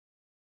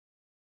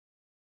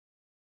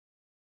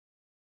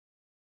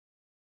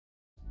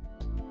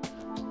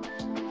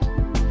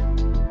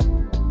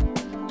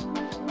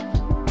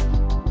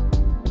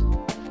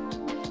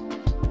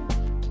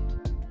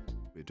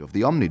of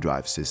the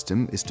OMNIDRIVE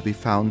system is to be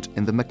found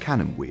in the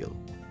mechanism wheel.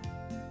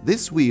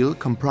 This wheel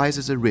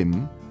comprises a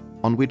rim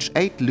on which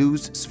 8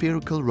 loose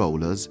spherical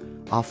rollers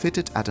are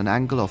fitted at an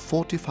angle of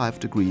 45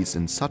 degrees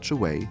in such a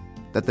way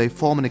that they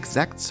form an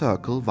exact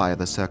circle via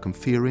the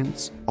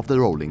circumference of the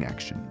rolling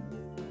action.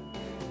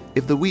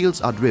 If the wheels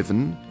are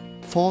driven,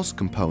 force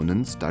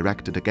components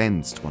directed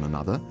against one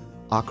another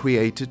are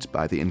created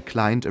by the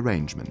inclined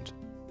arrangement.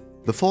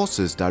 The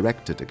forces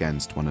directed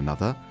against one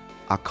another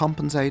are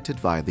compensated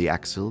via the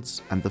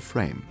axles and the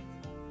frame.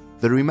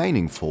 The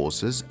remaining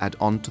forces add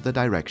on to the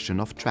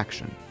direction of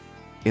traction.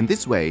 In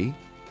this way,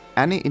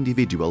 any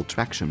individual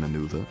traction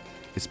maneuver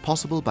is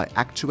possible by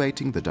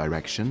actuating the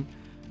direction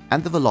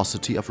and the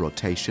velocity of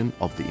rotation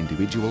of the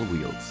individual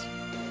wheels.